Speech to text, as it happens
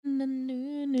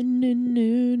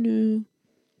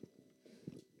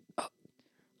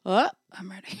Oh, I'm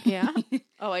ready. yeah.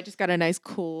 Oh, I just got a nice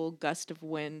cool gust of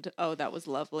wind. Oh, that was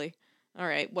lovely. All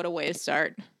right, what a way to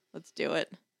start. Let's do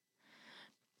it.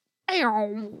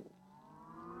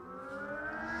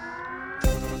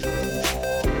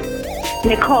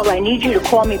 Nicole, I need you to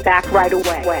call me back right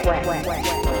away.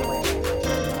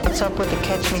 What's up with the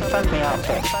catch me, fuck me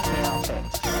outfit?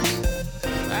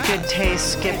 Good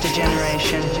taste, skipped a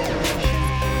generation.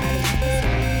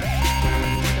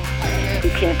 You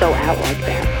can't go out like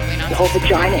that. The whole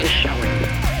vagina is showing.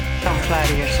 Don't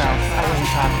flatter yourself. I wasn't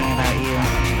talking about you.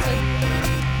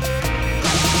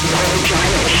 The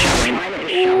vagina is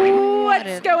showing.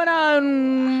 What's going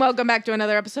on? Welcome back to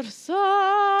another episode of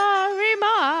Sorry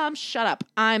Mom. Shut up.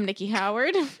 I'm Nikki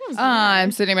Howard.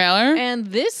 I'm Sydney Mailer. And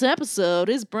this episode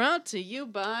is brought to you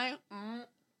by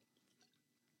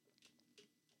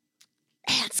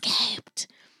Manscaped.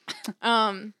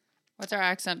 What's our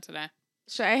accent today?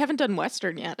 I haven't done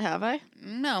Western yet, have I?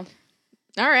 No.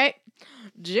 All right.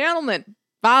 Gentlemen,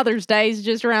 Father's Day is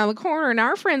just around the corner, and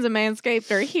our friends at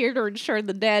Manscaped are here to ensure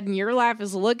the dad in your life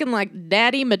is looking like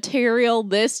daddy material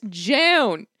this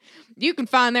June. You can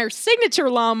find their signature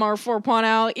Lawnmower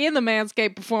 4.0 in the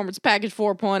Manscaped Performance Package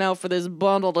 4.0 for this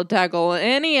bundle to tackle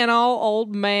any and all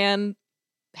old man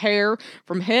hair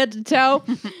from head to toe.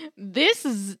 This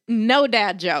is no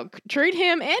dad joke. Treat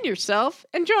him and yourself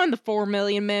and join the 4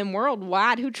 million men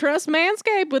worldwide who trust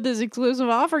Manscaped with this exclusive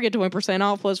offer. Get 20%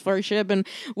 off plus free shipping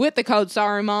with the code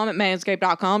SORRYMOM at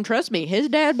manscaped.com. Trust me, his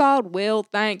dad bod will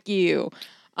thank you.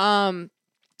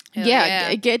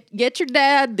 Yeah. Get your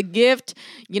dad the gift.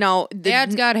 You know,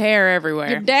 Dad's got hair everywhere.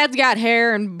 your dad's got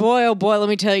hair, and boy, oh boy, let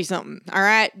me tell you something. All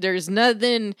right, there's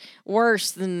nothing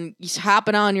worse than you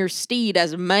hopping on your steed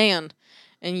as a man,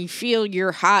 and you feel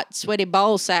your hot, sweaty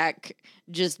ball sack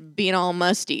just being all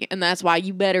musty, and that's why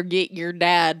you better get your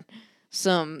dad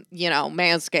some,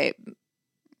 Manscaped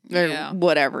or Yeah.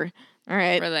 whatever. All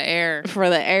right, For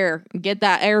the air. get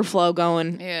that airflow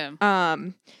going. Yeah.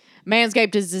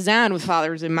 Manscaped is designed with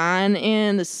fathers in mind,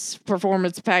 and this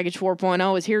Performance Package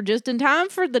 4.0 is here just in time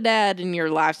for the dad in your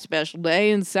life special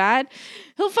day. Inside,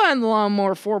 he'll find the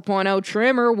Lawnmower 4.0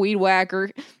 trimmer, weed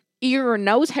whacker, ear and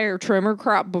nose hair trimmer,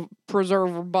 crop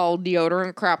preserver ball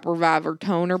deodorant, crop reviver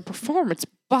toner, performance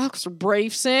boxer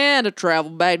briefs, and a travel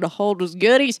bag to hold his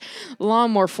goodies.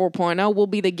 Lawnmower 4.0 will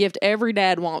be the gift every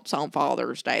dad wants on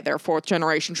Father's Day. Their 4th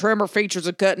generation trimmer features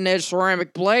a cutting-edge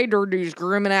ceramic blade to reduce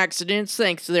grooming accidents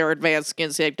thanks to their advanced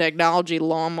skin-safe technology.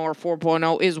 Lawnmower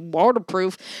 4.0 is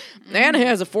waterproof and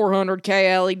has a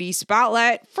 400K LED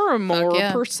spotlight for a more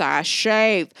precise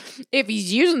shave. If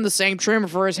he's using the same trimmer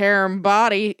for his hair and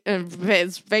body, and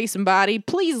his face and body,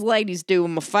 please, ladies, do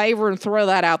him a favor and throw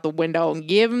that out the window and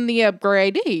give him the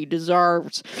upgrade he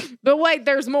deserves. But wait,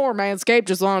 there's more. Manscaped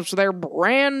just launched their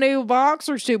brand new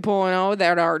Boxers 2.0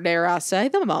 that are, dare I say,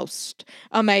 the most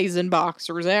amazing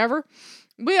boxers ever.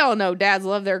 We all know dads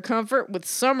love their comfort, with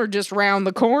summer just round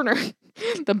the corner.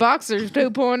 The Boxers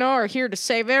 2.0 are here to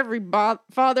save every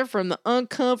father from the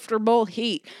uncomfortable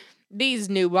heat. These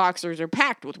new boxers are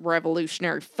packed with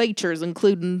revolutionary features,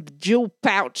 including the jewel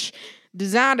pouch,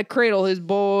 designed to cradle his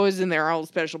boys in their own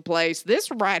special place.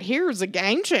 This right here is a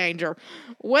game changer.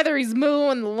 Whether he's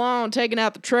mowing the lawn, taking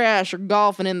out the trash, or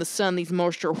golfing in the sun, these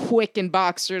moisture-wicking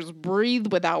boxers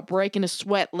breathe without breaking a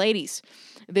sweat. Ladies,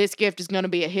 this gift is going to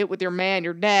be a hit with your man,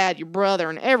 your dad, your brother,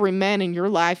 and every man in your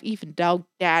life. Even dog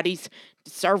daddies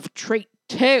deserve a treat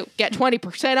too. Get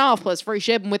 20% off plus free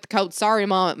shipping with the code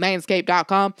SORRYMOM at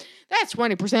manscaped.com. That's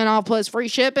 20% off plus free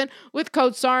shipping with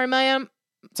code SORRYMAM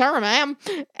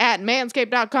at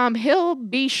manscaped.com. He'll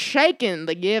be shaking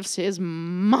the gifts his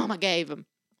mama gave him.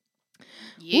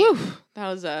 Yeah. Woo, that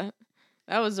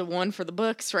was a one for the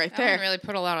books right That there. one really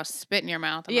put a lot of spit in your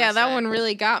mouth. I Yeah, must that say. one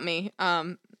really got me.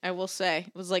 I will say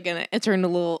it was like it turned a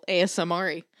little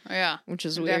ASMR-y, Yeah. which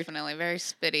is weird. Definitely. Very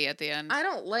spitty at the end. I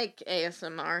don't like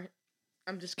ASMR.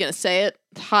 I'm just gonna say it.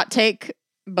 Hot take,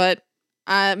 but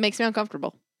it makes me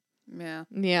uncomfortable. Yeah.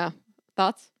 Yeah.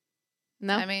 Thoughts?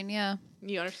 No? I mean, yeah.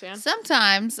 You understand?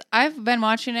 Sometimes I've been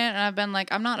watching it and I've been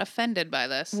like, I'm not offended by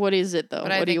this. What is it, though? But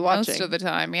What I are think you watching? most of the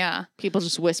time, yeah. People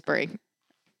just whispering.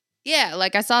 Yeah,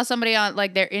 like I saw somebody on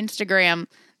like their Instagram.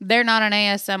 They're not an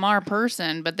ASMR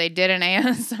person, but they did an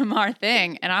ASMR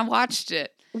thing, and I watched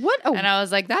it. And I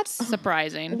was like, that's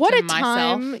surprising What to a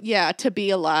myself. time, yeah, to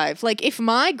be alive. Like, if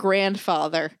my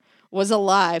grandfather was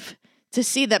alive, to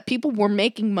see that people were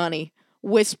making money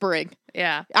whispering.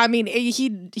 Yeah. I mean,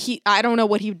 he I don't know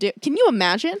what he did. Can you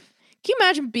imagine? Can you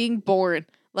imagine being born?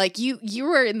 Like, you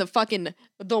were in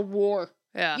the war.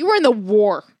 Yeah. You were in the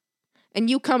war. And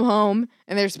you come home,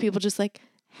 and there's people just like,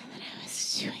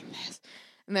 doing this?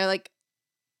 And they're like,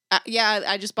 yeah,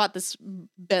 I just bought this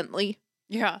Bentley.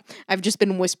 Yeah. I've just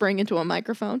been whispering into a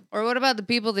microphone. Or what about the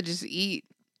people that just eat?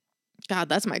 God,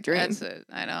 that's my dream. That's it.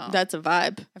 I know. That's a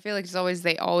vibe. I feel like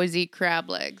they always eat crab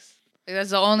legs. Like, that's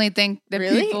the only thing that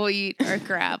Really? people eat are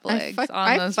crab legs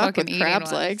I on those fuck fucking with eating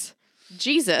crab's ones. legs.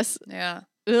 Jesus. Yeah.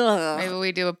 Ugh. Maybe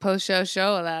we do a post-show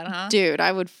show of that, huh? Dude,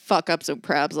 I would fuck up some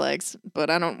crab's legs, but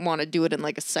I don't want to do it in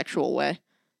like a sexual way.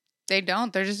 They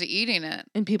don't. They're just eating it.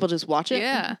 And people just watch it.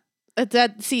 Yeah. It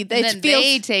And feels then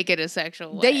they take it a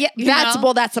sexual way. that's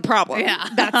the problem. Yeah.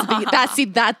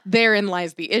 That therein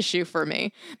lies the issue for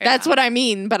me. That's what I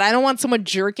mean, but I don't want someone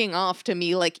jerking off to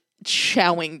me like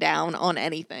chowing down on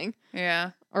anything.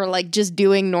 Yeah. Or like just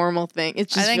doing normal thing. It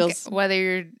just I think feels whether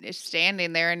you're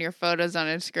standing there in your photos on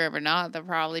Instagram or not, they're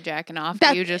probably jacking off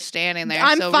to you just standing there.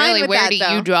 I'm so fine really, with where that, do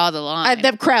though. you draw the line?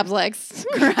 the crab's legs.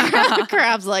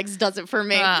 Crab's legs does it for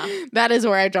me. That is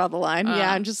where I draw the line.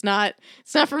 Yeah, I'm just not.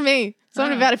 It's not for me.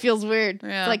 Something about it feels weird.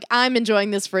 Yeah. It's like I'm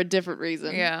enjoying this for a different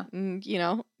reason. Yeah. You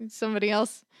know, somebody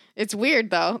else. It's weird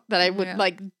though that I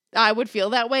would I would feel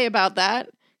that way about that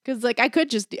because like I could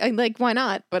just why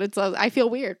not? But it's I feel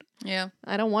weird. Yeah.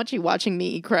 I don't want you watching me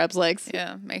eat crab's legs.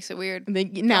 Yeah. Makes it weird.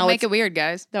 Now make it weird,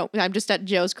 guys. No, I'm just at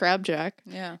Joe's Crab Shack.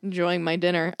 Yeah. Enjoying my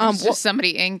dinner. It's just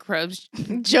somebody in Joe's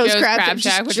Crab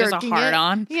Shack with just a heart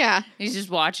on. Yeah. He's just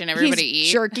watching everybody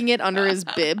eat. Jerking it under his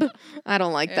bib. I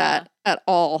don't like that at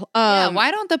all. Yeah,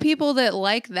 why don't the people that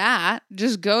like that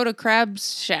just go to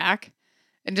Crab's Shack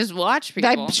and just watch people?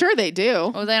 I'm sure they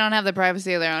do. Well, they don't have the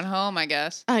privacy of their own home, I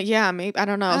guess. Yeah, maybe. I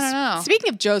don't know. I don't know. Speaking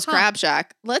of Joe's Crab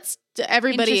Shack, let's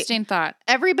Interesting thought.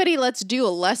 Everybody, let's do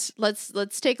let's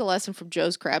take a lesson from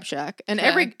Joe's Crab Shack and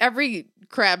every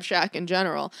crab shack in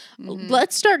general. Mm-hmm.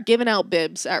 Let's start giving out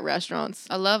bibs at restaurants.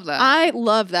 I love that. I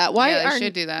love that. Why they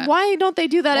should do that? Why don't they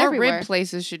do that More everywhere? rib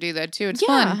places should do that too. It's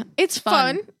fun. It's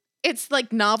fun. It's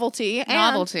like novelty.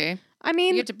 Novelty. I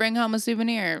mean, you get to bring home a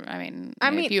souvenir. I mean,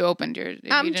 if you opened yours,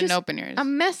 if you didn't open yours.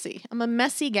 I'm messy. I'm a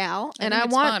messy gal, and I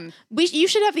it's want. fun. You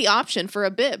should have the option for a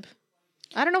bib.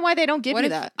 I don't know why they don't give what you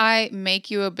if that. I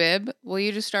make you a bib? Will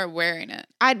you just start wearing it?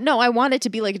 I want it to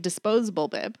be like a disposable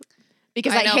bib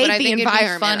because I know, hate but the think it'd be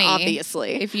environment. funny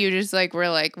Obviously, if you just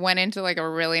went into like a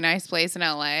really nice place in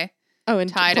LA. Oh, and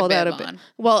tied pulled a out bib a bib. on.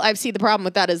 Well, I see the problem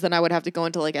with that is then I would have to go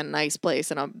into like a nice place,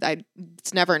 and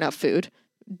it's never enough food.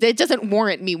 It doesn't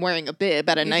warrant me wearing a bib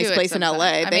at a nice place in LA.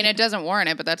 I mean, it doesn't warrant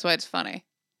it, but that's why it's funny.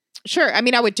 Sure, I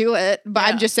mean, I would do it, but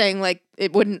I'm just saying, like,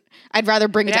 it wouldn't. I'd rather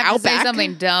bring it to Outback. Say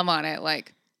something dumb on it,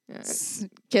 like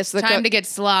kiss the time to get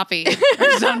sloppy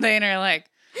or something, or like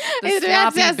the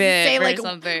sloppy bib or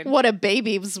something. What a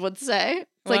babies would say.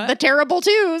 It's What? like the terrible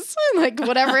twos, like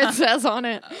whatever it says on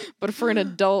it. But for an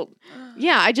adult,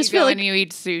 yeah, I just feel like you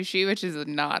eat sushi, which is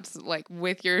not like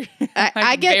with your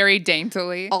I get very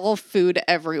daintily all food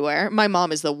everywhere. My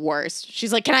mom is the worst.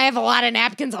 She's like, "Can I have a lot of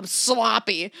napkins? I'm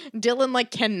sloppy." Dylan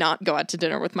like cannot go out to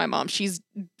dinner with my mom. She's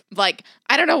like,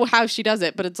 I don't know how she does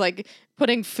it, but it's like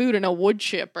putting food in a wood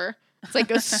chipper. It's like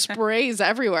it sprays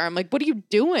everywhere. I'm like, what are you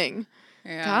doing?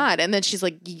 Yeah. God. And then she's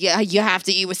like, yeah, you have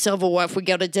to eat with silverware if we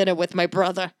go to dinner with my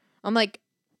brother. I'm like,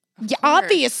 yeah,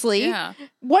 obviously. Yeah.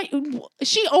 What?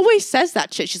 She always says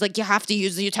that shit. She's like, you have to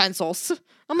use the utensils.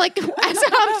 I'm like, I'm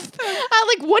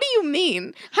like, what do you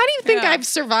mean? How do you think I've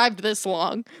survived this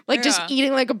long? Like just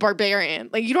eating like a barbarian.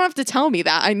 Like you don't have to tell me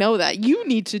that. I know that. You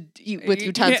need to eat with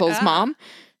utensils, Mom.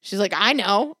 She's like, I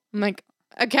know. I'm like,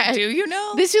 okay. Do you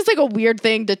know? This is like a weird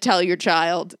thing to tell your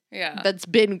child. Yeah. That's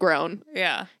been grown.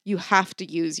 Yeah. You have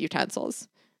to use utensils.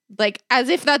 Like as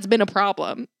if that's been a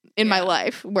problem in my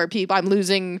life where I'm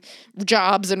losing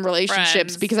jobs and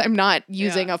relationships because I'm not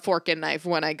using a fork and knife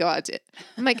when I go out to.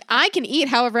 I'm like, I can eat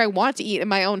however I want to eat in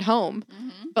my own home.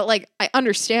 But like I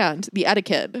understand the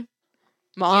etiquette.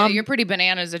 Mom, yeah, you're pretty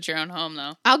bananas at your own home,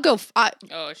 though. I'll go.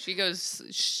 She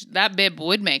goes. That bib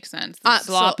would make sense.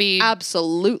 Sloppy,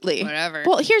 absolutely. Whatever.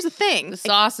 Well, here's the thing: the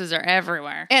sauces are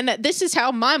everywhere, and this is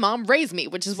how my mom raised me,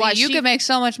 which is why you could make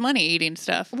so much money eating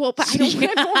stuff. Well, but I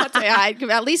don't want to. I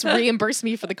at least reimburse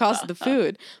me for the cost of the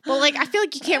food. But like, I feel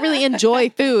like you can't really enjoy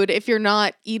food if you're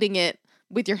not eating it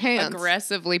with your hands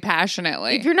aggressively,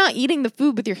 passionately. If you're not eating the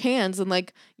food with your hands, then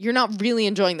like you're not really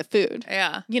enjoying the food.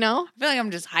 Yeah, you know. I feel like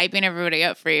I'm just hyping everybody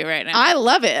up for you right now. I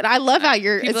love it. I love how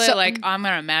you're. People are like, I'm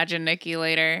gonna imagine Nikki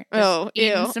later.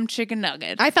 Eating some chicken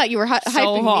nuggets. I thought you were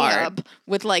hyping me up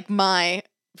with like my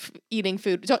eating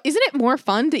food. So isn't it more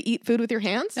fun to eat food with your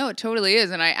hands? No, it totally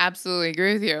is, and I absolutely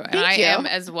agree with you. And I am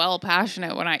as well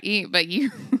passionate when I eat, but you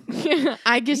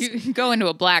I just you go into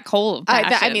a black hole of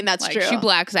passion. I mean, that's like, true. She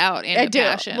blacks out into I do.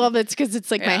 passion. Well, that's because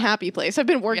it's like my happy place. I've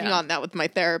been working on that with my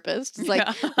therapist. It's like,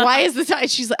 why is this?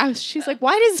 She's like,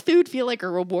 why does food feel like a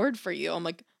reward for you? I'm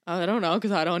like, I don't know,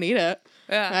 because I don't eat it.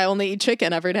 Yeah. I only eat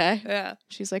chicken every day. Yeah.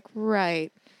 She's like,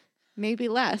 right. Maybe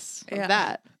less of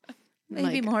that.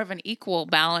 Maybe like, more of an equal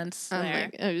balance there.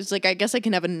 I was like, I guess I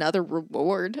can have another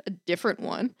reward, a different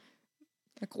one.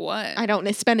 Like what? I don't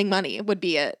know. Spending money would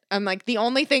be it. I'm like, the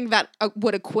only thing that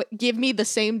would give me the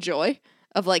same joy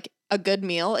of like a good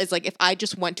meal is like if I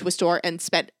just went to a store and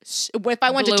spent. If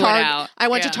I went to Target, I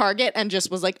went to Target and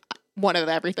just was like one of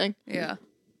everything. Yeah.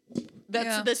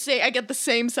 That's the same. I get the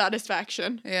same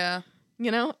satisfaction. Yeah.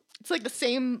 You know, it's like the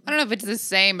same. I don't know if it's the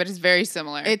same, but it's very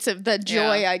similar. It's the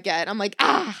joy I get. I'm like,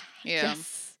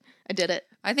 yes, I did it.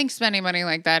 I think spending money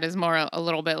like that is more a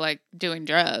little bit like doing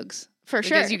drugs. For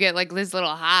sure. Because you get like this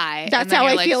little high. That's and then how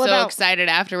you're, I like, feel so about excited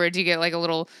afterwards. You get like a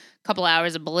little couple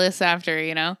hours of bliss after,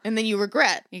 you know? And then you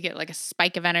regret. You get like a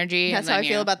spike of energy. That's and how I then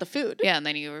feel about the food. Yeah, and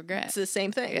then you regret. It's the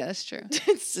same thing. Yeah, that's true.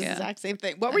 It's the exact same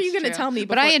thing. What were you going to tell me?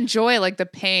 But I enjoy like the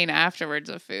pain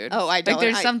afterwards of food. Oh, I don't. Like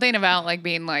there's something about like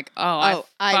being like, I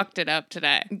fucked it up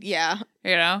today. Yeah.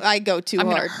 You know? I go too hard.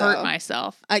 I'm going to hurt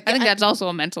myself. I think that's also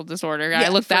a mental disorder. Yeah, I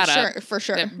looked that up. For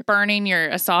sure. That burning your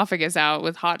esophagus out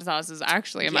with hot sauce is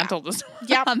actually a mental disorder.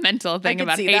 Yeah. A mental thing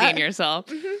about hating yourself.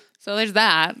 Mm-hmm. So there's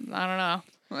that. I don't know.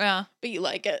 Yeah. But you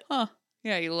like it. Huh.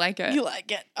 Yeah, you like it. You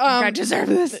like it. I deserve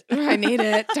this. I need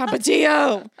it.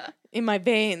 Tapatio in my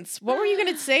veins. What were you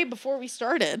going to say before we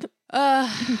started?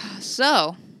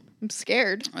 So I'm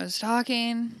scared. I was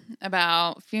talking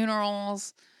about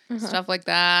funerals, stuff like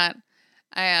that.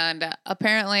 And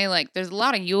apparently, like, there's a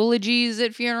lot of eulogies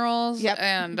at funerals. Yep.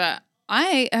 And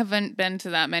I haven't been to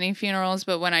that many funerals,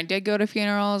 but when I did go to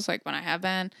funerals, like when I have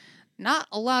been, not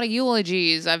a lot of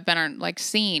eulogies I've been like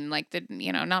seen, like the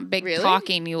not big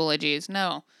talking eulogies,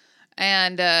 no.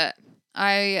 And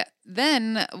I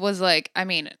then was like, I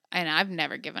mean, and I've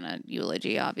never given a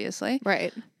eulogy, obviously,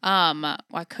 right? Well,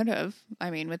 I could have,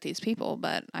 I mean, with these people,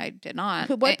 but I did not.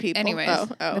 What people? Anyways,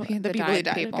 the people who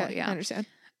died. people, okay. yeah, I understand.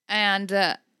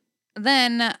 And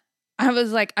then I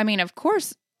was like, I mean, of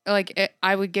course, like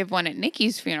I would give one at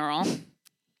Nikki's funeral,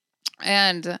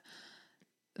 and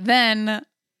then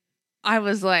I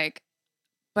was like,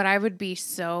 but I would be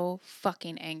so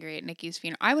fucking angry at Nikki's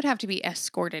funeral. I would have to be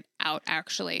escorted out,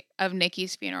 actually, of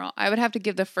Nikki's funeral. I would have to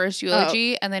give the first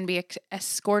eulogy and then be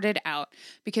escorted out.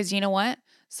 Because you know what?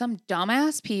 Some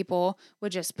dumbass people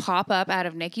would just pop up out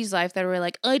of Nikki's life that were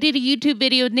like, I did a YouTube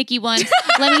video with Nikki once.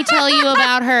 Let me tell you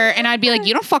about her. And I'd be like,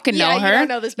 you don't fucking know her. You don't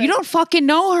know this You don't fucking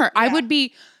know her. Yeah. I would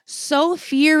be so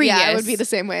furious. Yeah, I would be the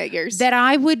same way at yours. That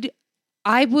I would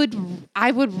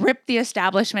rip the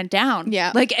establishment down.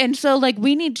 Yeah. Like, and so like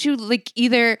we need to like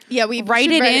either we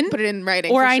write it in, put it in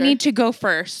writing, or I need to go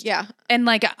first. Yeah. And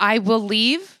like I will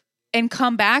leave and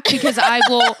come back because I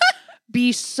will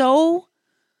be so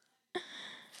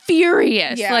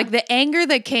furious. Yeah. Like the anger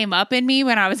that came up in me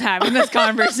when I was having this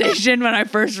conversation when I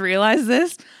first realized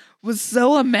this was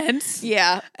so immense.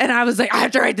 Yeah. And I was like, I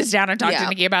have to write this down and talk to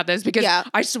Nikki about this because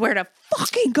I swear to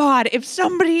fucking God, if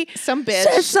somebody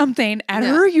says something at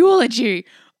her eulogy,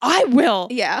 I will.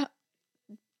 Yeah.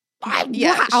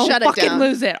 I'll shut fucking it down.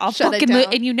 Lose it. I'll shut fucking lose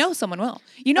it. And you know someone will.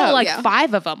 You know,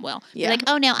 5 of them will. Yeah. Like,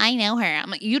 oh no, I know her. I'm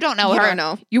like, you don't know her. You don't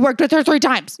know. You worked with her 3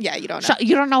 times. Yeah, you don't know.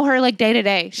 You don't know her like day to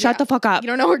day. Shut the fuck up. You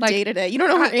don't know her day to day. You don't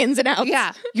know her ins and outs.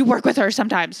 Yeah. You work with her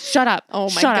sometimes. Shut up.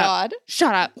 Oh my God.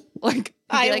 Shut up. Like,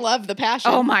 I love the passion.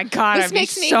 Oh my God. This I'd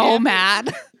makes be me so happy.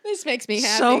 mad. This makes me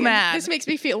happy. So mad. This makes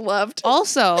me feel loved.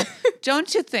 Also,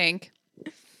 don't you think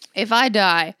if I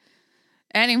die,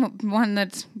 anyone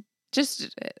that's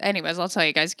anyways, I'll tell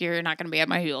you guys, you're not going to be at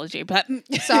my eulogy, but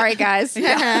sorry guys.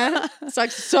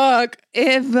 Suck.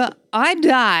 If I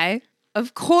die,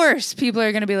 of course people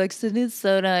are going to be like, Sydney's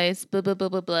so nice, blah, blah, blah,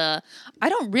 blah, blah. I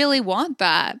don't really want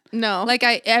that. No. Like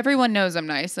everyone knows I'm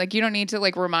nice. Like you don't need to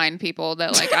like remind people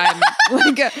that like I'm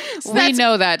like, we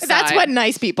know that side. That's what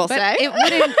nice people say. It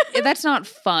wouldn't, that's not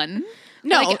fun.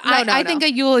 No, like, no. I think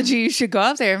a eulogy should go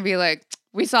up there and be like,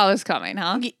 we saw this coming,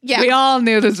 huh? Yeah. We all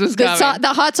knew this was coming.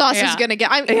 The hot sauce is going to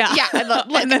get...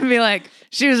 and then be like,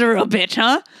 she was a real bitch,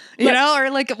 huh? You know? Or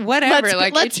like, whatever.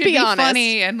 Let's it should be honest.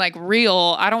 Funny and like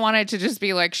real. I don't want it to just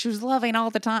be like, she was loving all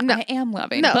the time. No. I am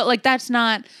loving. No. But like, that's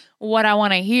not what I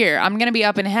want to hear. I'm going to be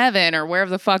up in heaven or wherever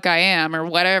the fuck I am or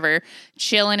whatever,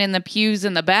 chilling in the pews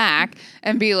in the back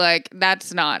and be like,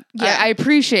 that's not... Yeah. I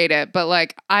appreciate it, but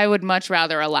like, I would much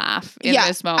rather a laugh in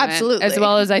this moment. Absolutely. As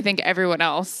well as I think everyone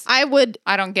else. I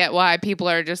don't get why people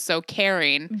are just so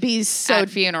caring. Be so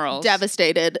at funerals.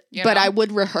 Devastated, but I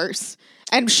would rehearse.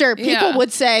 And sure, people Yeah.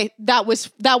 would say that was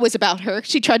about her.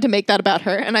 She tried to make that about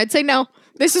her. And I'd say, no,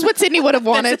 this is what Sydney would have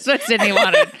wanted. This is what Sydney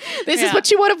wanted. This is Yeah. what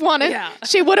she would have wanted. Yeah.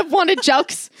 She would have wanted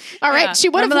jokes. All right. Yeah. She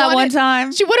would have Remember that wanted one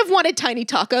time? She would have wanted tiny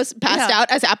tacos passed Yeah.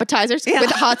 out as appetizers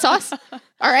with hot sauce.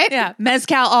 All right. Yeah,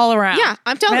 mezcal all around. Yeah,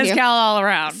 I'm telling you. Mezcal all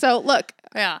around. So look,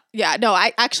 Yeah. yeah, no,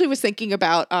 I actually was thinking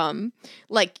about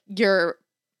like your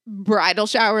bridal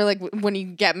shower, like when you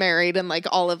get married and like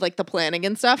all of like the planning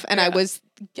and stuff. And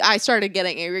I started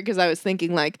getting angry because I was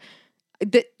thinking like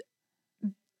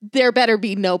there better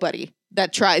be nobody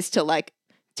that tries to like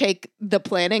take the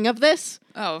planning of this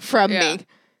from me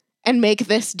and make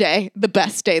this day the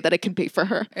best day that it can be for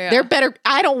her. Yeah. There better,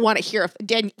 I don't want to hear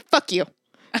fuck you.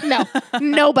 No,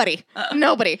 nobody.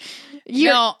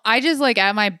 No, I just like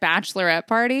at my bachelorette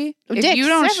party, if Dicks you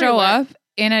don't show everywhere. up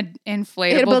in an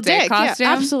inflatable dick costume,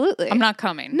 yeah, absolutely. I'm not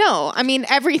coming. No, I mean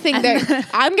everything there.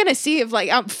 I'm gonna see if like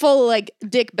I'm full like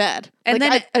dick bed. And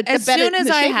like, then a as bed soon in as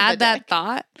the I shape of had a that dick.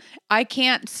 thought, I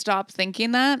can't stop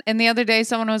thinking that. And the other day,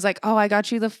 someone was like, "Oh, I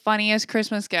got you the funniest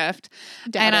Christmas gift,"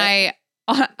 Doubt and it.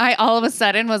 I all of a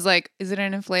sudden was like, "Is it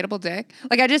an inflatable dick?"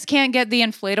 Like I just can't get the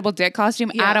inflatable dick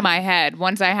costume Yeah. out of my head.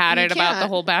 Once I had You it about the can't.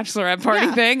 whole bachelorette party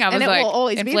Yeah. thing, I And was it like, will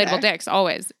always be "Inflatable there. dicks,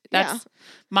 always." That's Yeah.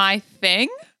 my thing.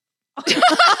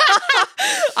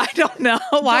 I don't know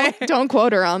why. Don't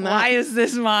quote her on that. Why is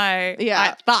this my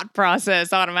thought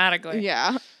process automatically?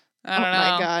 Yeah. I don't know.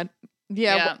 Oh my god.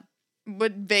 Yeah.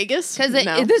 But Vegas? Because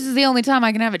No. this is the only time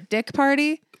I can have a dick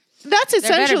party. That's better be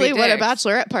essentially what a dicks.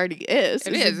 bachelorette party is.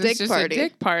 It It's is. a dick It's just party. a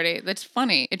dick party. That's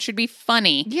funny. It should be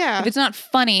funny. Yeah. If it's not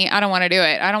funny, I don't want to do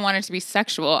it. I don't want it to be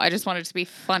sexual. I just want it to be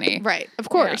funny. Right. Of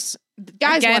course.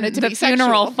 Guys Again, want it to the be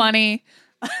funeral sexual. funny.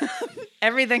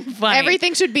 Everything funny.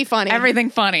 Everything should be funny. Everything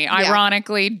funny.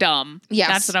 Ironically dumb. Yes.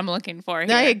 That's what I'm looking for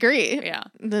here. I agree. Yeah.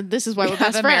 This is why we're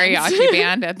Have best a friends. mariachi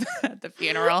band at the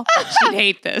funeral. She'd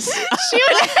hate this.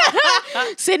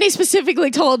 Sydney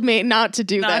specifically told me not to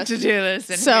do Not this. to do this,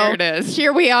 and So here it is.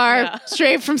 here we are, Yeah.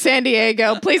 straight from San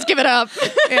Diego. Please give it up.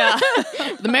 Yeah.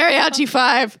 The Mariachi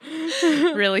 5.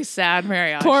 Really sad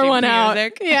mariachi Pour one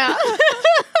music. out. Yeah.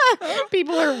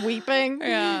 People are weeping.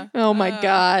 Yeah. Oh my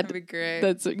God. That'd be great.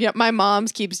 That's my mom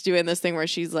keeps doing this thing where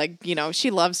she's like,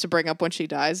 she loves to bring up when she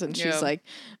dies, and she's Yeah. like,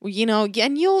 well,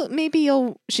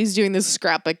 and she's doing this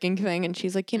scrapbooking thing, and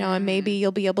she's like, and maybe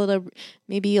you'll be able to,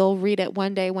 maybe you'll read it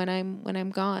one day when I'm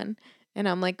gone. And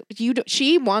I'm like,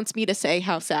 she wants me to say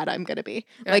how sad I'm gonna be.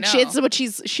 I Like know. it's what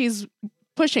she's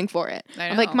pushing for it. I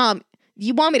I'm like, know. Mom,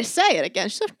 you want me to say it again?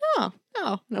 She's like, no.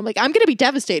 And I'm like, I'm gonna be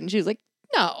devastated. And she's like,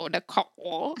 no,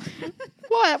 Nicole.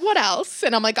 What else?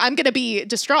 And I'm like, I'm gonna be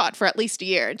distraught for at least a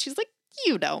year. And she's like,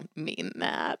 you don't mean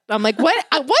that. I'm like, what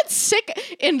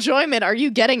sick enjoyment are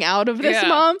you getting out of this, Yeah.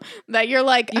 Mom? That you're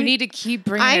like, You need to keep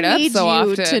bringing I it up need so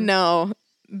you often. to know.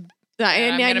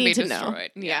 I'm I gonna need be to know.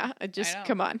 destroyed. Yeah, I just know.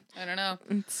 come on. I don't know.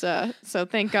 It's so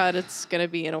thank God it's gonna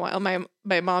be in a while.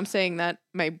 My mom saying that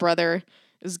my brother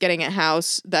is getting a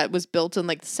house that was built in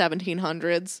like the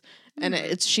 1700s,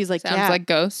 and she's like, Sounds yeah, like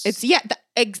ghosts. it's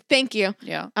thank you.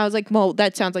 yeah. I was like, well,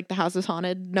 that sounds like the house is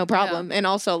haunted, no problem, and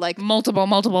also like Multiple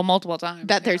times.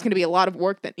 that there's gonna be a lot of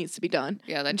work that needs to be done.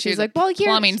 Yeah, that And too. she's The like, well, you're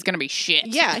plumbing's gonna be shit.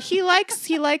 yeah, he likes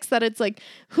that it's like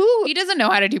who He doesn't know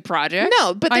how to do projects.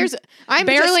 no, but I I'm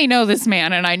barely know this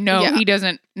man, and I know Yeah. he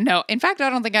doesn't know. In fact, I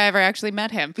don't think I ever actually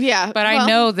met him. yeah, But I well,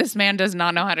 know this man does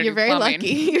not know how to You're do very plumbing.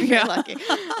 lucky. You're very lucky.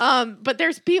 But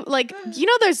there's people like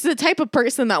there's the type of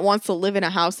person that wants to live in a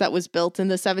house that was built in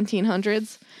the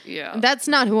 1700s. Yeah. That's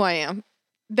not who I am.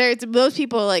 There's those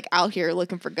people like out here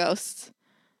looking for ghosts.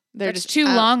 They're That's just too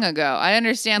out- long ago. I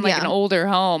understand like Yeah. an older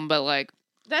home, but like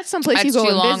That's someplace that's you go too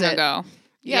and long visit. ago.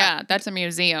 Yeah. Yeah, that's a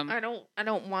museum. I don't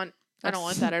want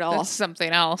That's- that at all. That's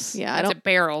something else. Yeah, I that's don't- a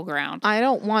burial ground. I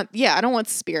don't want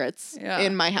spirits Yeah.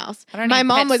 in my house. I don't My need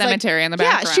mom Pet was Cemetery in the like,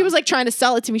 background. yeah, she was like trying to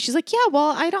sell it to me. She's like, yeah,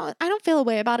 well, I don't feel a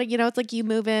way about it. It's like you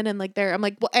move in and like I'm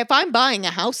like, well, if I'm buying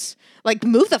a house, like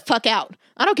move the fuck out.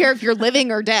 I don't care if you're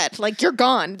living or dead. Like you're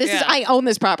gone. Yeah. I own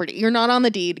this property. You're not on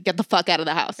the deed. Get the fuck out of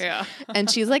the house. Yeah. And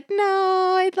she's like,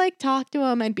 no, I'd like talk to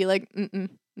him. I'd be like,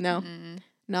 no,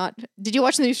 not. Did you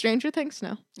watch the new Stranger Things?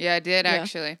 No. Yeah, I did Yeah.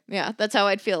 actually. Yeah, that's how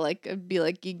I'd feel like. I'd be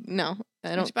like, no,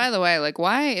 I don't. Which, by the way, like,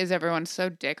 why is everyone so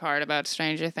dick hard about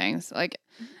Stranger Things? Like,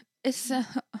 it's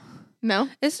No.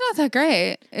 it's not that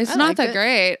great. It's I not liked that it.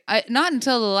 great. Not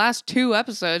until the last 2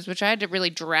 episodes, which I had to really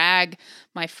drag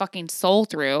my fucking soul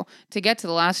through to get to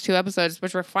the last 2 episodes,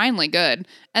 which were finally good.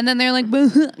 And then they're like,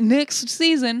 next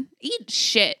season, eat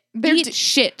shit. Eat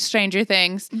shit, Stranger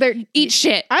Things. Eat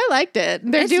shit. I liked it.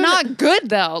 It's not good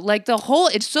though. Like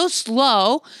it's so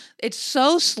slow. It's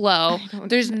so slow.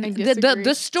 There's the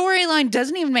storyline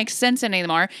doesn't even make sense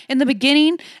anymore. In the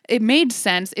beginning, it made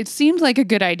sense. It seemed like a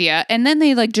good idea, and then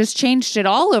they like just changed it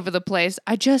all over the place.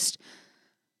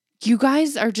 You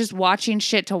guys are just watching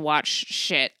shit to watch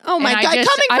shit. Oh my God!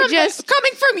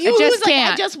 Coming from you, who's like,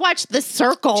 I just watched The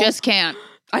Circle. Just can't.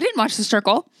 I didn't watch The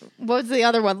Circle. What was the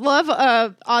other one? Love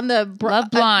on the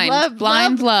Love Blind,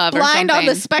 Blind Love, or Blind on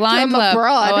the something. spectrum Blind of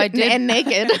broad and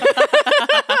naked.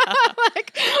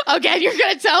 Like, okay, you're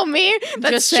gonna tell me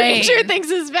that Just Stranger saying. Things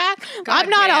is back? God I'm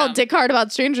not all damn. dick hard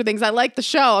about Stranger Things. I like the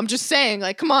show. I'm just saying,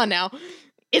 like, come on now.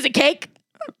 Is it cake?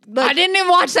 I didn't even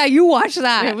watch that. You watched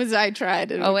that. It was. I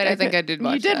tried. Oh wait, I think I did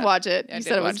watch. You did that. watch it. I You did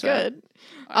said it was watch that. good.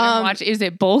 I didn't watch. Is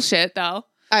it bullshit though?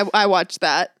 I watched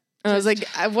that. I was like,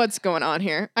 what's going on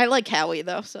here? I like Howie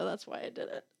though, so that's why I did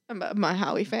it. I'm a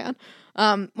Howie fan.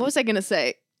 What was I gonna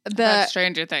say? About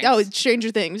Stranger Things. Oh,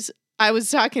 Stranger Things. I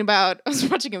was watching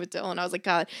it with Dylan. I was like,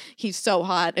 God, he's so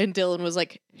hot. And Dylan was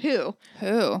like, who?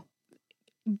 Who?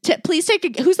 Please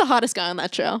who's the hottest guy on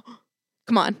that show?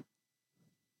 Come on.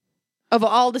 Of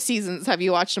all the seasons, have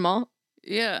you watched them all?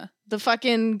 Yeah. The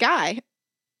fucking guy.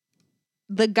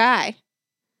 The guy.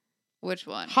 Which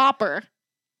one? Hopper.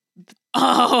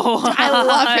 Oh, I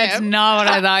love him. That's not what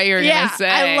I thought you were Yeah, gonna say.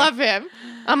 I love him.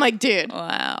 I'm like, dude,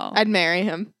 Wow. I'd marry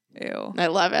him. Ew. I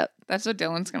love it. That's what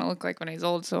Dylan's gonna look like when he's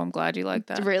old. So I'm glad you like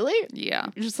that. Really? Yeah.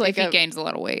 Just If like he gains a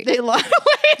lot of weight. they love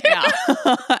weight.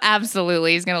 Yeah.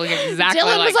 Absolutely. He's gonna look exactly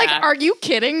Dylan was like, that. "Are you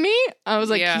kidding me?" I was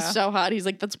like, Yeah. "He's so hot." He's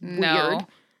like, "That's No. weird."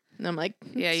 And I'm like,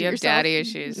 Yeah, "See you have yourself?" daddy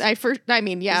issues. I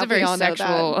mean, yeah, It's a very we all know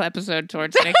sexual that. episode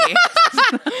towards Nikki.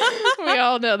 We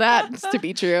all know that to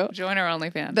be true. Join our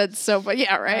OnlyFans. That's so funny.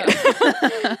 Yeah, right.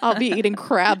 I'll be eating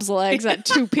crab's legs at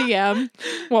 2 p.m.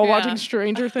 while Yeah. watching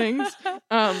Stranger Things.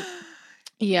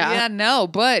 Yeah, no,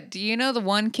 but do you know the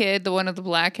one kid, the one with the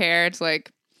black hair? It's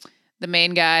like the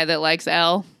main guy that likes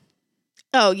Elle.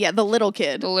 Oh, yeah, the little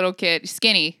kid. The little kid,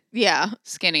 skinny. Yeah,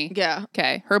 yeah.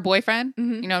 Okay, her boyfriend.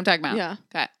 Mhm. You know what I'm talking about? Yeah.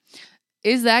 Okay,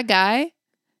 is that guy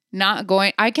not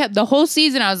going? I kept the whole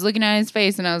season. I was looking at his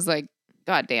face and I was like,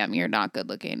 God damn, you're not good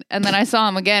looking. And then I saw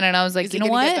him again and I was like, Is you he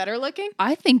know gonna get what? better looking?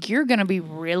 I think you're going to be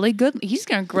really good. He's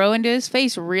going to grow into his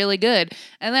face really good.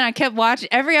 And then I kept watching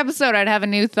every episode. I'd have a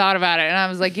new thought about it. And I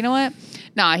was like, you know what?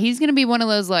 Nah, he's going to be one of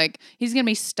those, like, he's going to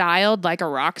be styled like a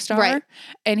rock star. Right.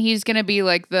 And he's going to be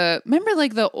like remember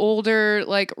like the older,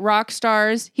 like, rock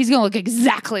stars? He's going to look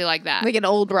exactly like that. Like an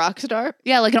old rock star?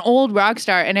 Yeah, like an old rock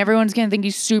star. And everyone's going to think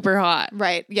he's super hot.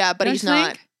 Right. Yeah, but Don't he's you not.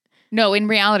 think? No, in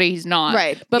reality, he's not.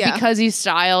 Right, But yeah. because he's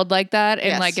styled like that and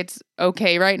Yes. like it's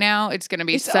okay right now, it's going to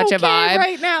be It's such a okay vibe.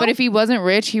 right now. But if he wasn't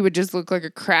rich, he would just look like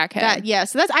a crackhead.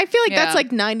 So I feel like that's Yeah. like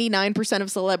 99% of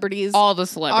celebrities All the are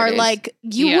celebrities like,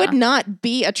 you Yeah. would not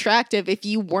be attractive if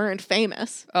you weren't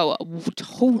famous. Oh,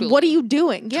 totally. What are you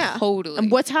doing? Yeah. Totally. And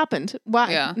what's happened?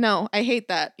 Why? Yeah. No, I hate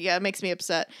that. Yeah, it makes me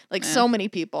upset. Like Yeah. so many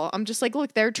people. I'm just like,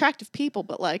 look, they're attractive people,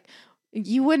 but like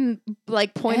you wouldn't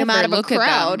like point them Ever out of a look at them.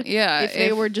 crowd Yeah, if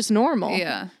they were just normal.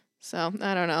 Yeah. So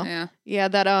I don't know. Yeah. Yeah,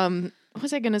 that what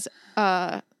was I gonna say?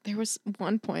 There was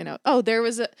one point out. Oh,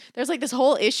 there's like this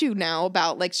whole issue now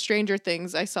about like Stranger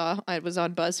Things. I was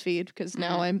on BuzzFeed because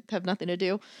now Mm-hmm. I have nothing to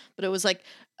do. But it was like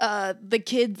the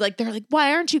kids like they're like,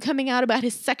 why aren't you coming out about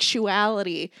his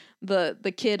sexuality?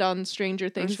 The kid on Stranger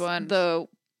Things. Which one? The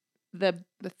The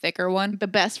thicker one. the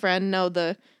best friend. No,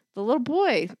 the little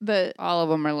boy. All of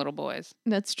them are little boys.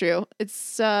 That's true.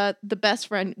 It's the best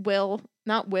friend, Will,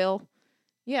 not Will.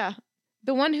 Yeah.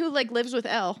 The one who like lives with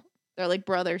Elle. They're like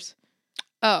brothers.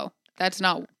 Oh, that's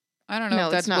not. I don't know No, if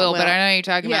it's that's not Will, but Will. I know who you're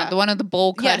talking Yeah. about. The one with the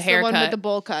bowl cut Yes, haircut. the one with the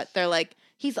bowl cut. They're like,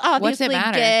 he's What's it obviously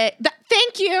matter? gay.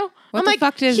 Thank you. What I'm the like,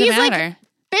 fuck does he's it matter?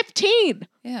 like 15.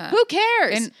 Yeah. Who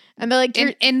cares? And they're like,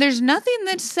 you're And there's nothing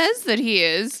that says that he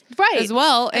is right as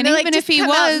well. And they're even like, if just he come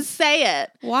out and was, say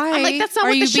it. why I'm like, that's not are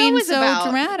what you the show being is so about.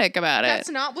 dramatic about That's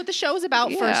it? not what the show is about,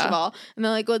 first Yeah. of all. And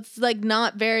they're like, well, it's like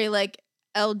not very like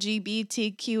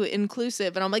LGBTQ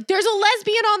inclusive. And I'm like, there's a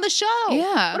lesbian on the show.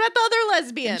 Yeah. What about the other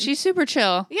lesbian? And she's super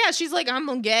chill. yeah, she's like,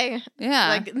 I'm gay. Yeah.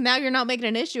 Like now you're not making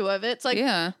an issue of it. It's like,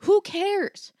 yeah. who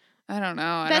cares? I don't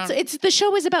know. It's the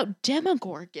show is about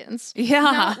demogorgons. Yeah.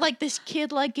 Not like this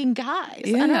kid liking guys.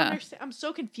 I don't Yeah. understand. I'm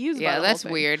so confused by Yeah, the whole that's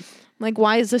thing. weird. Like,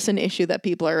 why is this an issue that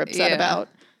people are upset Yeah. about?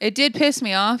 It did piss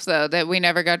me off though that we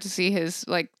never got to see his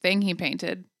like thing he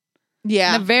painted.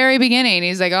 Yeah. In the very beginning,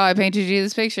 he's like, "Oh, I painted you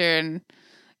this picture," and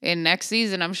in next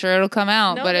season, I'm sure it'll come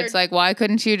out. No, but they're- it's like, why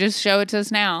couldn't you just show it to us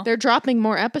now? They're dropping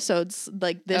more episodes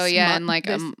like this. Oh yeah, month, in like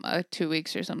this, 2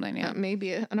 weeks or something. Yeah,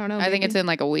 maybe I don't know. I think maybe. it's in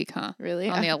like a week, huh? Really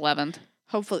On the 11th.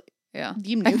 Hopefully, Yeah.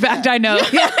 you knew In fact, that. I know.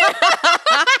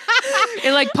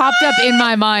 It like popped up in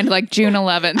my mind like June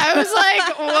 11th. I was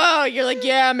like, whoa. You're like,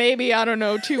 yeah, maybe, I don't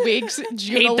know, 2 weeks,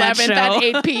 June Hate that 11th at show.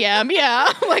 8 p.m.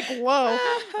 Yeah. I'm like, whoa.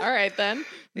 All right, then.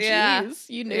 Yeah. Jeez,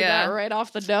 you knew Yeah. that right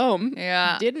off the dome.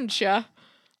 Yeah. Didn't ya?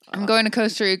 I'm going to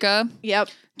Costa Rica Yep.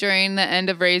 during the end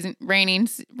of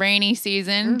rainy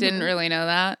season. Didn't really know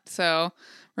that. So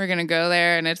we're going to go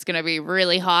there and it's going to be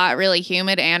really hot, really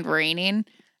humid and raining.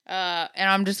 And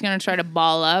I'm just going to try to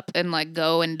ball up and like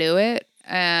go and do it.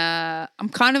 I'm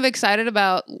kind of excited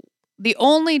about the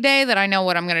only day that I know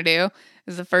what I'm going to do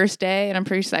is the first day and I'm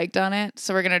pretty psyched on it.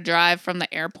 So we're going to drive from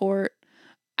the airport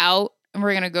out and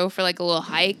we're going to go for like a little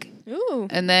hike. Ooh.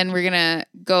 And then we're gonna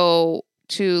go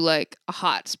to like a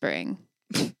hot spring.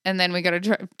 And then we gotta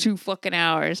drive 2 fucking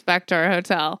hours back to our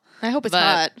hotel. I hope it's But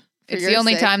hot. for It's your the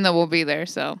only sake. time that we'll be there,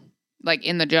 so like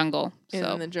in the jungle. in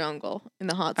So the jungle, in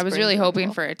the hot I was spring really hoping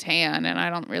jungle. for a tan and I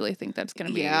don't really think that's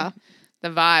gonna be Yeah. the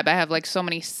vibe. I have like so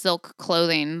many silk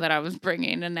clothing that I was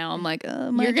bringing and now I'm like,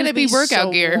 might You're gonna just be workout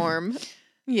so gear. warm.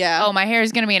 Yeah. Oh, my hair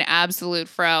is gonna be an absolute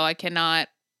fro. I cannot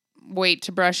wait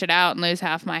to brush it out and lose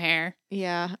half my hair.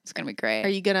 Yeah. It's gonna be great. Are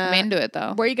you gonna? I'm into it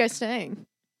though. Where are you guys staying?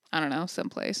 I don't know,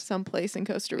 someplace. Someplace in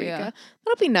Costa Rica. Yeah.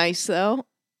 That'll be nice though.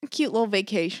 A cute little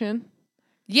vacation.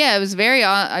 Yeah, it was very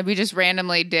we just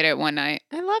randomly did it one night.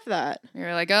 I love that. We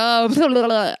were like, oh, blah, blah,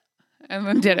 blah, and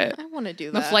then did it. I want to do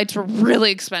The that. flights were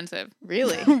really expensive.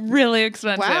 Really? Really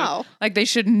expensive. Wow. Like they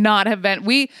should not have been.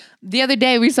 The other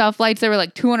day we saw flights that were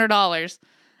like $200.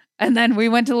 And then we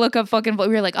went to look up we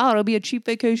were like, oh, it'll be a cheap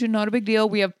vacation, not a big deal.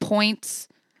 We have points,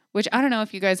 which I don't know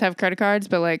if you guys have credit cards,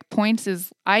 but like points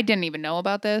I didn't even know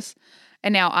about this.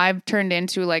 And now I've turned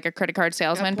into like a credit card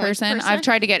salesman points person. person? I've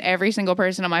tried to get every single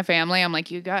person in my family. I'm like,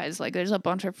 you guys, like there's a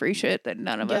bunch of free shit that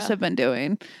none of us Yeah. have been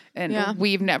doing. And Yeah.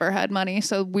 we've never had money,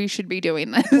 so we should be doing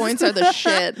this. Points are the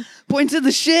shit. Points are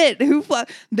the shit.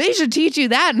 They should teach you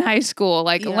that in high school.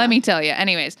 Like, Yeah. let me tell you.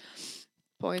 Anyways,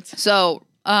 Points. so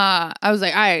I was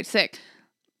like, all right, sick.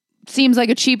 Seems like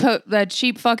a cheap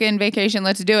fucking vacation.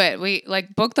 Let's do it. We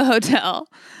like book the hotel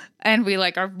and we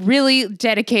like are really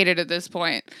dedicated at this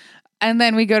point. And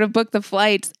then we go to book the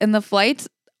flights and the flights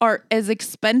are as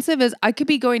expensive as I could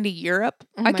be going to Europe.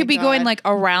 Oh I my could be going God. like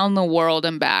around the world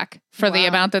and back for the Wow.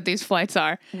 amount that these flights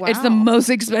are. It's the Wow. most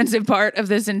expensive part of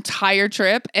this entire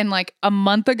trip. And like a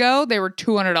month ago, they were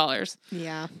 $200.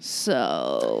 Yeah.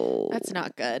 So That's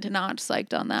not good. not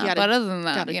psyched on that. You gotta- But other than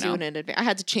that, Gotta you do know, it in advance. I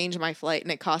had to change my flight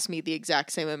and it cost me the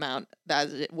exact same amount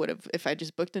as it would have if I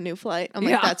just booked a new flight. I'm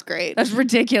like, Yeah. that's great. that's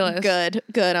ridiculous. Good.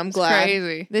 I'm It's glad.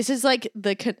 crazy. This is like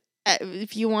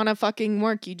if you want to fucking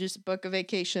work, you just book a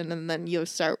vacation and then you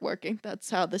start working. That's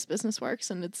how this business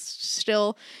works. And it's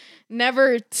still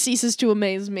never ceases to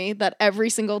amaze me that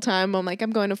every single time I'm like, I'm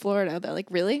going to Florida, they're like,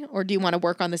 really? Or do you want to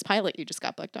work on this pilot you just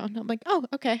got booked on? I'm like, oh,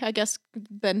 okay. I guess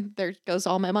then there goes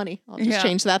all my money. I'll just Yeah.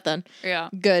 change that then. Yeah.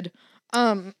 Good.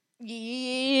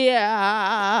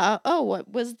 Yeah. Oh, what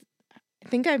was I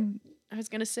think I was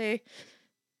gonna say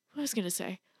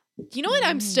you know what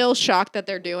I'm still shocked that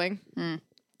they're doing? Mm.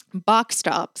 Box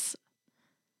tops.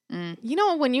 Mm. You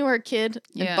know when you were a kid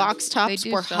and Yeah, box they tops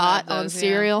do were still hot have on those, yeah.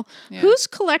 cereal? Yeah. Who's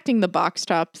collecting the box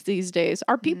tops these days?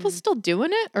 Are people Mm. still doing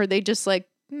it? Or are they just like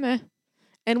meh?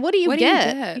 And what do you What do you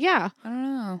get? get? Yeah. I don't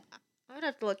know. I would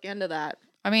have to look into that.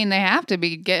 I mean, they have to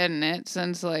be getting it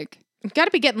since like, Got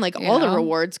to be getting like You all the know?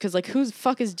 rewards because like who the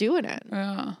fuck is doing it?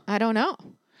 yeah. I don't know.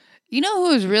 You know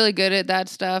who's really good at that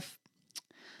stuff?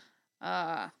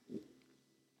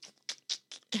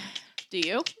 Do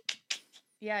you?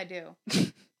 Yeah, I do.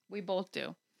 We both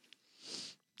do.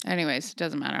 Anyways, it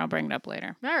doesn't matter. I'll bring it up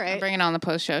later. All I'll right. bring it on the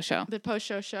post-show show. The post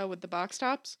show with the box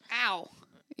tops. Ow.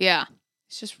 Yeah.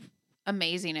 It's just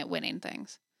amazing at winning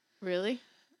things. Really?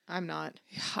 I'm not.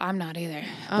 I'm not either.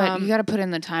 But you got to put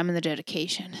in the time and the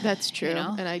dedication. That's true. You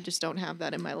know? And I just don't have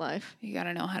that in my life. You got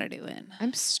to know how to do it.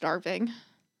 I'm starving.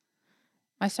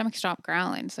 My stomach stopped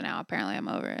growling, so now apparently I'm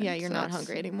over it. Yeah, you're So not that's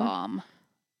hungry anymore. Bomb.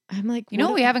 I'm like, You know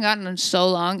what we haven't gotten in so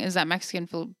long is that Mexican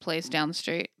food place down the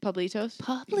street. Pablitos?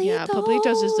 Pablitos. Yeah,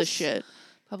 Pablitos is the shit.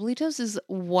 Pablitos is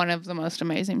one of the most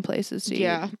amazing places to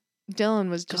Yeah. eat. Dylan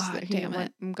was just God there. He damn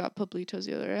went and got Pablitos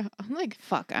the other day. I'm like,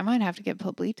 Fuck, I might have to get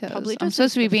Pablitos. Pablitos I'm is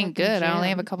supposed to be the being fucking good. I only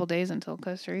have a jam. couple days until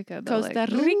Costa Rica. But Costa like,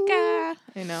 Rica.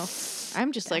 I know.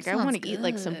 I'm just that like, I want sounds to eat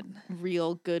like some good.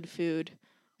 real good food.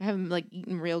 I haven't like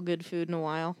eaten real good food in a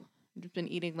while. I've just been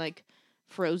eating like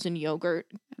frozen yogurt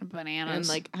Bananas. and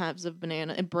like halves of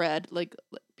banana and bread, like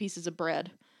pieces of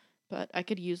bread. But I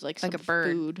could use like Like some a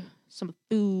bird. food. Some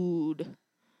food.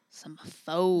 some Some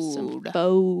food.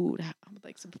 food.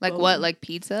 Like some Like food. what? Like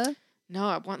pizza? No,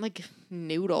 I want like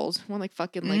noodles. I want like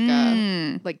fucking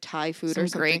like Thai food Some or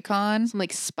something. Great Con. Some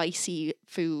like spicy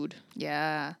food.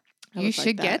 Yeah. I You would should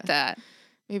like get that.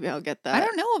 Maybe I'll get that. I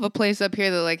don't know of a place up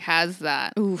here that like has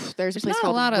that. Oof, there's a There's place not a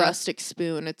called lot of- Rustic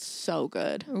Spoon. It's so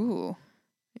good. Ooh.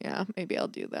 Yeah, maybe I'll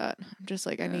do that. I'm just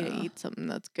like, I need to Yeah. eat something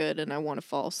that's good and I want to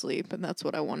fall asleep. And that's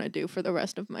what I want to do for the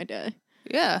rest of my day.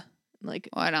 Yeah. Like,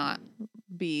 Why not?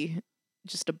 be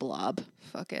just a blob.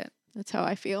 Fuck it. That's how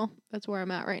I feel. That's where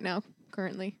I'm at right now,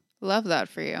 currently. Love that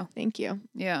for you. Thank you.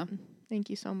 Yeah. Thank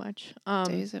you so much.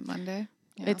 Day is it Monday?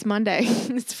 Yeah. It's Monday.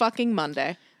 It's fucking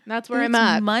Monday. That's where I'm It's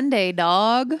at. Monday,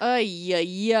 dog. Ay,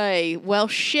 ay, ay. Well,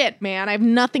 shit, man. I have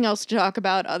nothing else to talk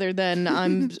about other than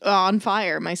I'm on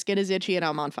fire. My skin is itchy and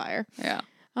I'm on fire. Yeah.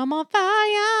 I'm on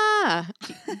fire.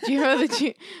 Do you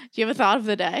have a thought of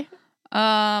the day?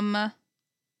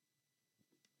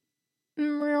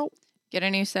 Get a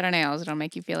new set of nails. It'll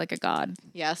make you feel like a god.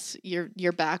 Yes,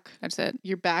 you're back. That's it.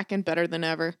 You're back and better than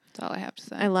ever. That's all I have to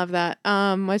say. I love that.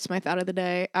 What's my thought of the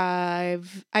day?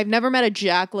 I've never met a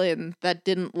Jacqueline that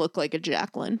didn't look like a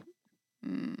Jacqueline.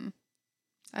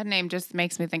 That name just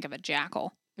makes me think of a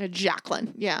jackal. A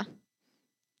Jacqueline, yeah.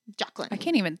 Jacqueline. I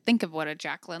can't even think of what a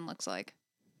Jacqueline looks like.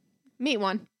 Meet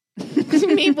one.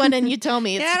 Meet one and you tell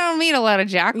me. It's, Yeah, I don't meet a lot of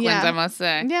Jacquelines, Yeah. I must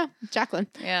say. yeah, Jacqueline.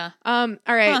 Yeah. All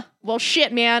right. Huh. Well,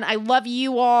 shit, man. I love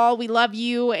you all. We love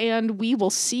you, and we will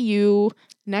see you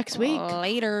next week.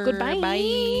 Later. Goodbye.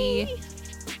 Bye.